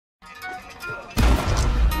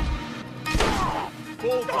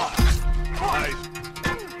Bullseye. Nice.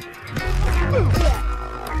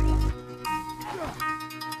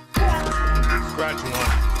 Scratch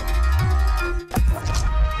one.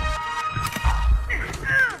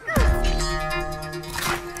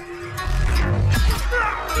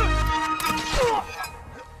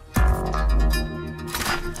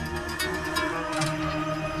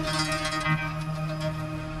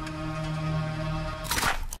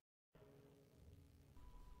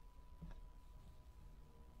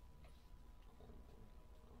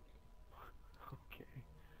 Okay,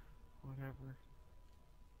 whatever.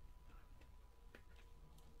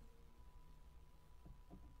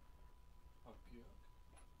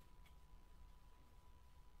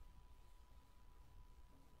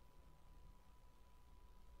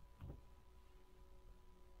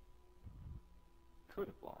 Could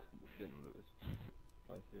have lost, but didn't lose.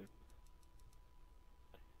 Plus two.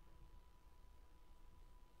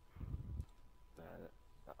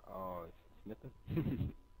 Oh, snipping?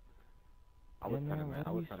 I was kind of mad.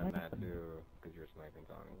 I was kind of mad too, because you're sniping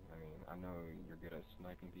Tommy. I mean, I know you're good at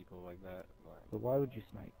sniping people like that, But why would you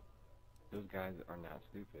snipe? those guys are not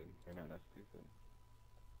stupid. They're not that stupid.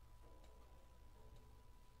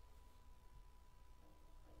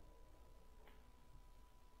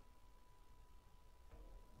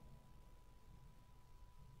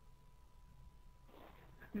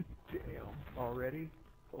 Damn, already?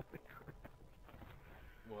 Holy crap.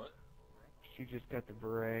 What? She just got the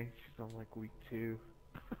beret. She's on like week 2.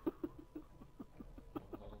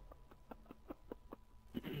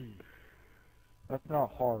 That's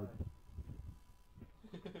not hard.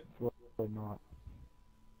 It's really not.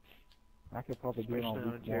 I could probably get it Especially on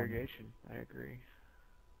on week 1. interrogation. I agree.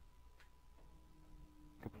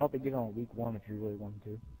 Could probably get it on week 1 if you really wanted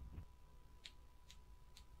to.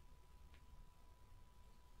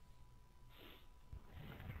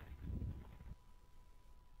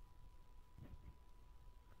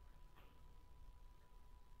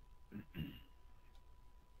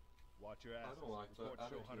 Watch your ass. I don't like the Report show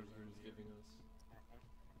attitude hunters he was around here. giving us.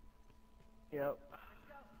 Yep.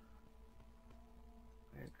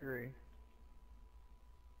 I agree.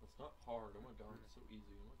 It's not hard. Oh my god, it's so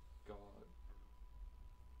easy. Oh my god.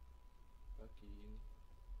 Becky.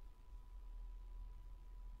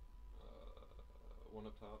 One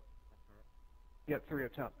up top. Yep, 3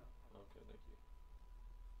 up top. Okay, thank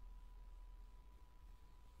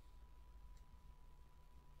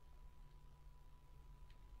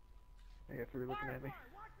you. I got 3 looking at me.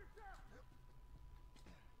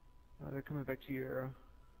 Oh, they're coming back to you, Arrow.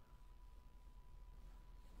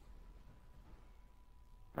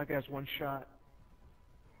 That guy's 1 shot.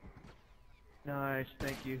 Nice,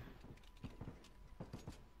 thank you.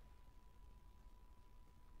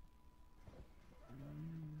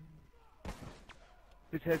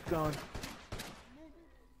 His head's gone.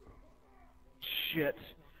 Shit.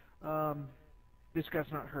 This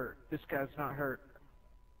guy's not hurt. This guy's not hurt.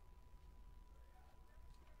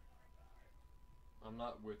 I'm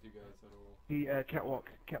not with you guys at all. He, catwalk.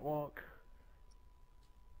 Catwalk.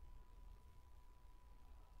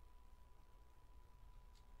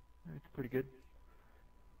 That's pretty good.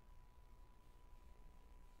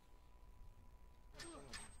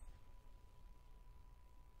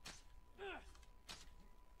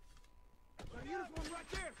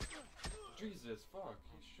 Jesus, fuck.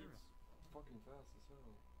 He shoots fucking fast as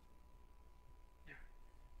hell.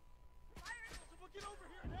 Someone get over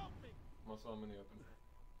here and help me! Muscle, I'm in the open.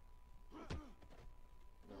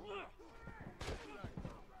 No.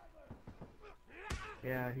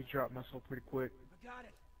 Yeah, he dropped muscle pretty quick. I got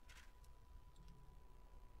it!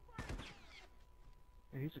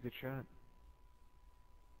 Yeah, he's a good shot.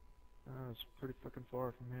 Oh, it's pretty fucking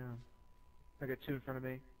far from him. I got 2 in front of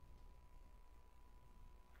me.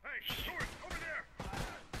 Hey, Stuart, over there!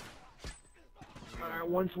 Alright,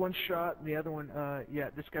 one's 1 shot, and the other one, yeah,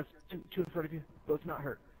 this guy's 2 in front of you. Both not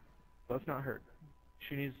hurt. Both not hurt.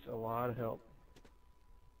 She needs a lot of help.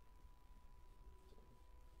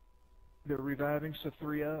 They're reviving, so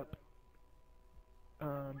 3 up.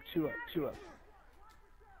 2 up, 2 up.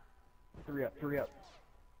 3 up, 3 up.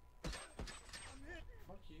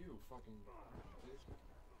 Fuck you, fucking.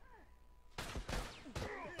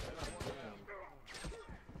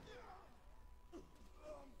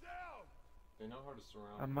 They know how to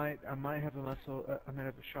surround. I might have a muscle. I might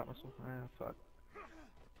have a shot muscle. Ah, fuck.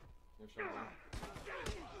 You have shotgun?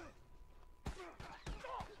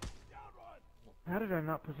 How did I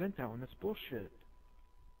not prevent that one? That's bullshit.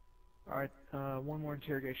 Alright, 1 more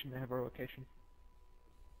interrogation. They have our location.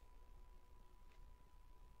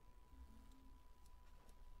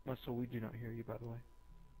 Muscle, we do not hear you, by the way.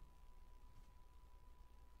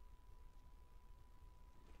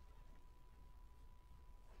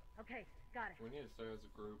 Okay, got it. We need to stay as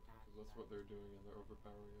a group, because that's what they're doing and they're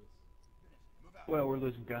overpowering us. Well, we're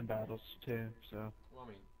losing gun battles too, so. Well,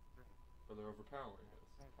 I mean, but they're overpowering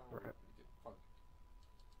us. Right. Get fucked.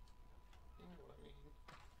 You know what I mean.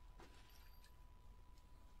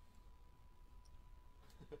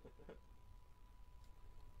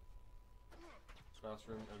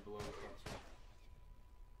 Classroom and below the classroom.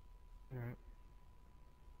 Alright.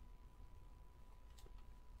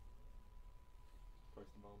 Place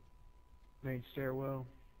the bomb. Main stairwell.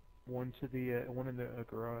 One to the one in the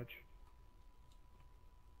garage.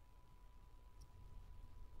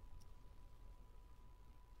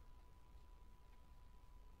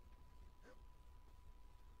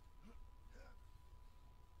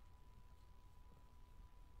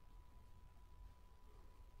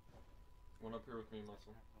 One up here with me,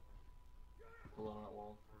 muscle. Below that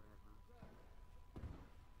wall.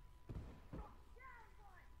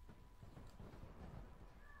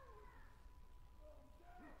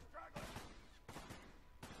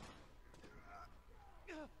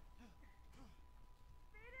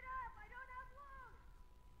 Speed it up! I don't have long!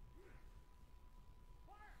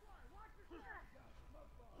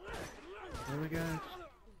 Really, guys?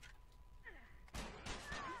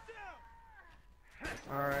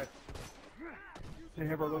 Alright. They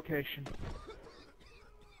have our location. Fucking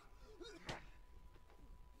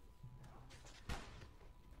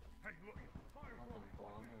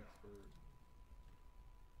bomb expert.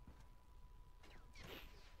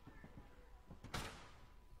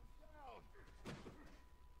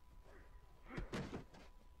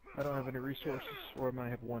 I don't have any resources, or I might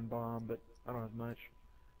have one bomb, but I don't have much.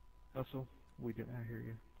 Hustle, we didn't hear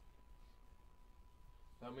you.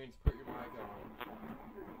 That means put your mic on.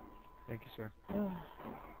 Thank you, sir.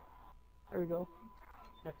 There we go.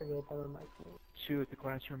 I forget that on my phone. 2 at the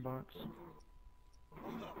classroom box.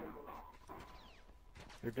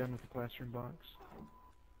 They're done with the classroom box.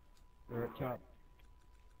 They're up top.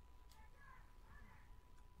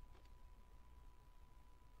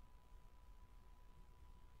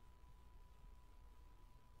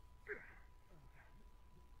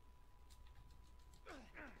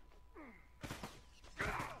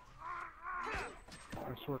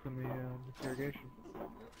 Let's work on the interrogation. Yep.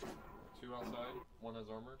 2 outside, 1 has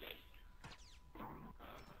armor.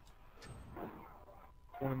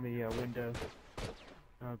 One in the window.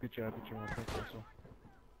 Oh, good job, thanks, Russell.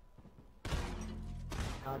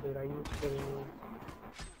 Ah, dude, are you kidding me?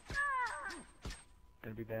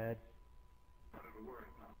 Gonna be bad. 2,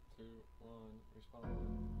 1, respawn.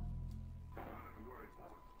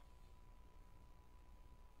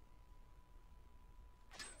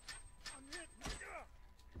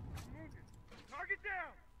 Target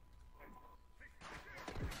down!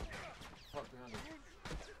 Fuck behind us.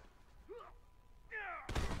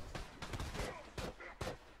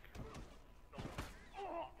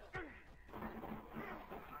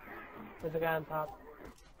 There's a guy on top.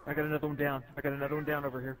 I got another one down. I got another one down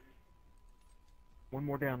over here. One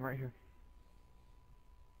more down right here.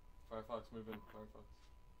 Firefox, move in. Firefox.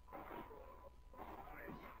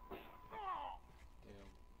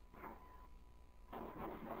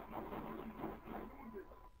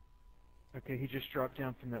 Damn. Okay, he just dropped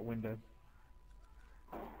down from that window.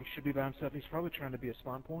 He should be by himself. He's probably trying to be a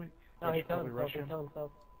spawn point. No, I he should killed probably himself. He rush him. killed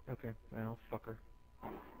himself. Okay, well, fucker.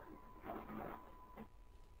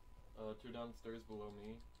 2 downstairs below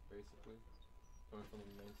me, basically. Going from the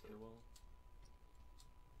main stairwell.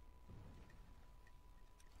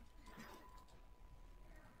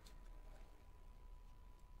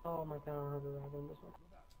 Oh my god, I don't have the right on this one.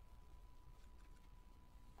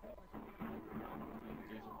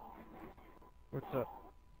 Easy. What's up?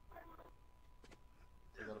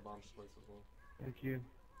 They got a bomb place as well. Thank you.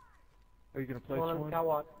 Are you gonna place One on the one?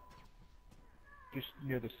 catwalk. Just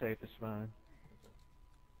near the safe is fine.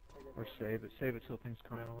 Or save it. Save it till things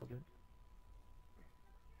calm down a little bit.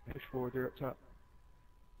 Push forward, they're up top.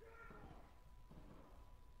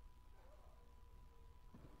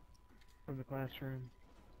 From the classroom.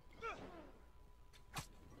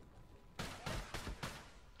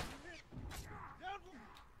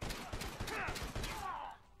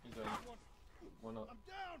 He's down. 1 up.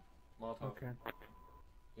 Molotov. Okay.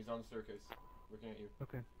 He's on the staircase, looking at you.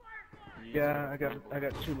 Okay. He's Yeah, on I the got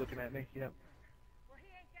table. 2 looking at me. Yep. Well, he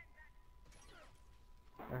ain't getting back.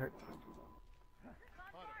 I heard.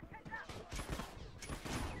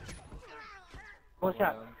 One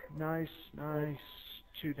shot. down. Nice.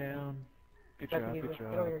 2 down. Good That's job, easy. good Get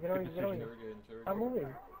job. over here, get over Good here, get over decision. here. Interrogate. I'm moving.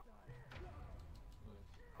 Nice.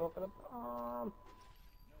 Go for the bomb.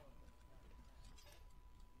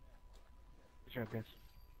 Good job, guys.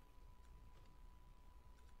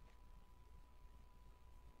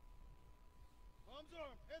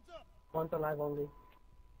 One's alive only.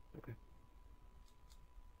 Okay.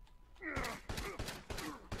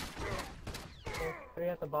 There's 3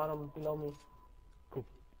 at the bottom below me. Cool.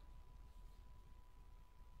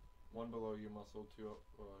 1 below you, muscle. 2 up.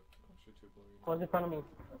 Actually 2 below you. One's in front of me.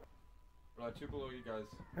 2 below you guys.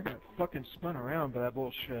 I got fucking spun around by that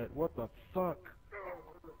bullshit. What the fuck?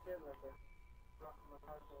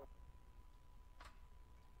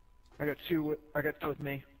 I got two with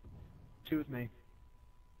me. 2 with me.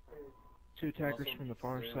 2 attackers Muscle, from the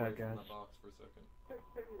far stay away side, from guys. that box for a second.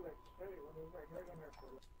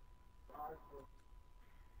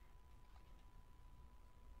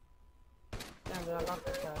 Damn, dude, I lost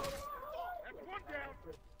this guy. That's one down.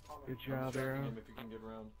 Good I'm job, distracting Arrow. him if you can get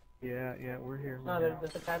around. Yeah, we're here. No,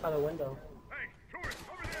 there's a guy by the window. Hey, tourist,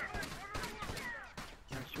 over there.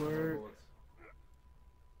 Nice No work. bullets.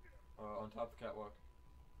 On top of the catwalk.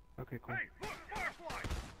 Okay, cool. Hey, look, firefly.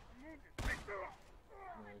 I'm wounded. Hey,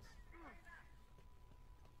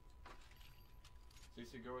 Nice.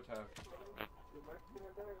 CC, go attack.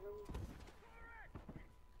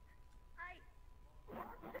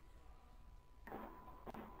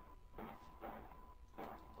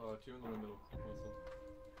 I 2 in the window. Muscle.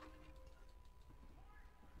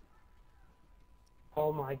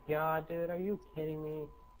 Oh my god, dude, are you kidding me?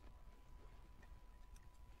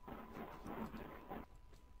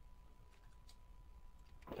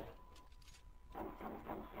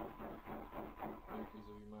 Yankees,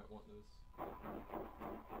 you might want this.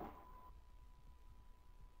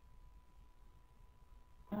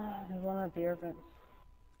 There's one at the air vents.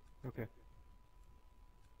 Okay.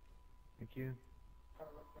 Thank you.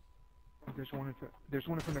 There's one in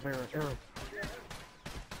front of Arrow. Arrow.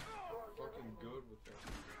 Fucking good with that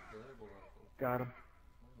variable rifle. Got him.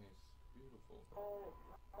 Nice. Beautiful.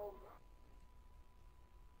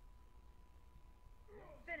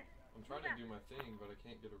 I'm trying to do my thing, but I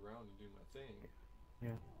can't get around and do my thing.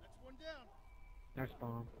 Yeah. That's one down. Nice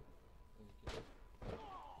bomb. Thank you.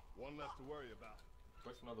 One less to worry about.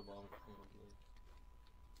 Place another bomb.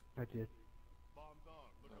 I did. Bomb's on.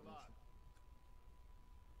 Look alive.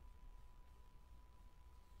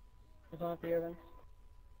 There's one at the air vents.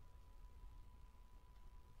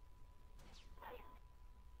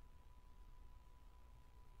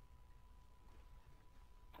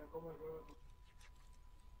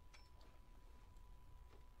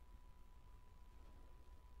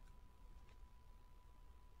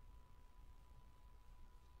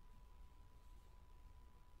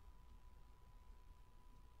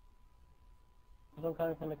 There's one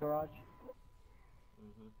coming from the garage.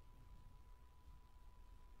 Mm-hmm.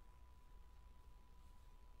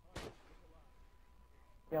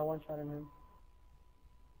 Yeah, one shot in him.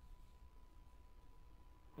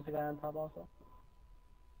 There's a guy on top also.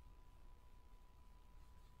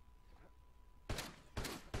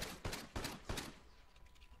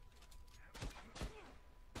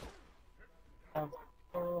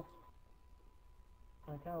 Oh.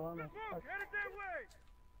 I got one. Move, headed that way.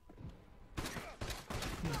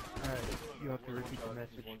 Alright, you have to repeat the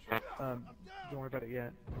message. One shot. Don't worry about it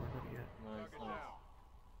yet. Don't worry about it yet.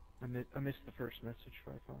 Nice. I missed the first message,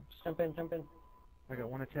 Firefox. Jump in, jump in. I got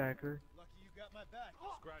one attacker. Lucky you got my back.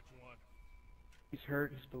 Scratch one. He's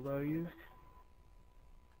hurt. He's below you.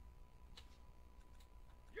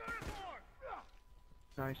 Uniform.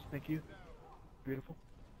 Nice. Thank you. Beautiful.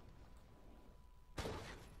 I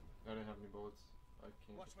didn't have any bullets. I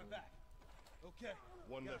can't. Watch my defend. back. Okay.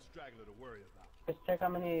 One less straggler to worry about. Just check how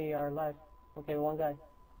many are alive. Okay, one guy.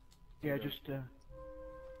 Yeah, Okay. just Ice.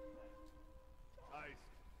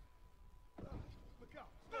 Look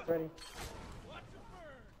out. Ready. Watch it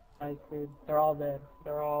burn. Nice, dude. They're all dead.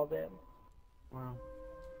 They're all dead. wow.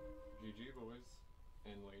 GG, boys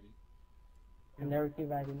and lady. And they're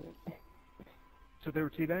teabagging me. So they were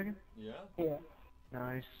teabagging? Yeah. Yeah.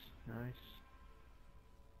 Nice. Nice.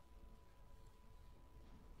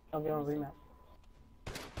 I'll give him a rematch.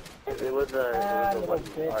 It was Ah, a little one,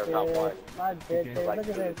 or not one. bitches. My bitches. Okay. Look at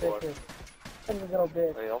this bitches. This little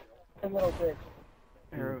bitch. You know? This little bitch.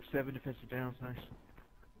 Arrow 7 defensive downs. Nice.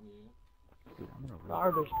 Yeah.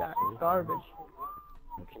 Garbage, guy. Garbage.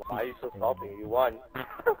 Why are you so salty? You won. I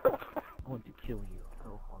want to kill you.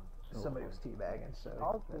 Somebody was teabagging, so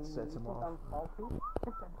that sets him off. The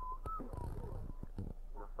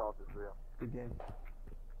salt is real. Good game.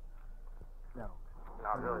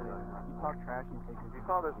 Not really. You talk trash and take You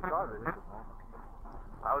call this garbage.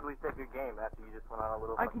 Why would we take your game after you just went on a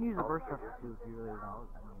little... I can use a burst salt rifle too if you really want.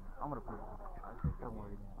 I mean, I'm gonna put it on. Don't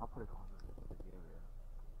worry, man. I'll put it on.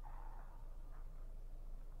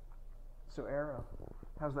 So, Arrow,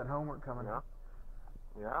 how's that homework coming? Yeah.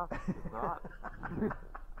 Yeah, it's not.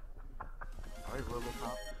 Alright,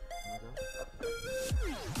 Robocop.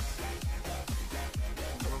 Free!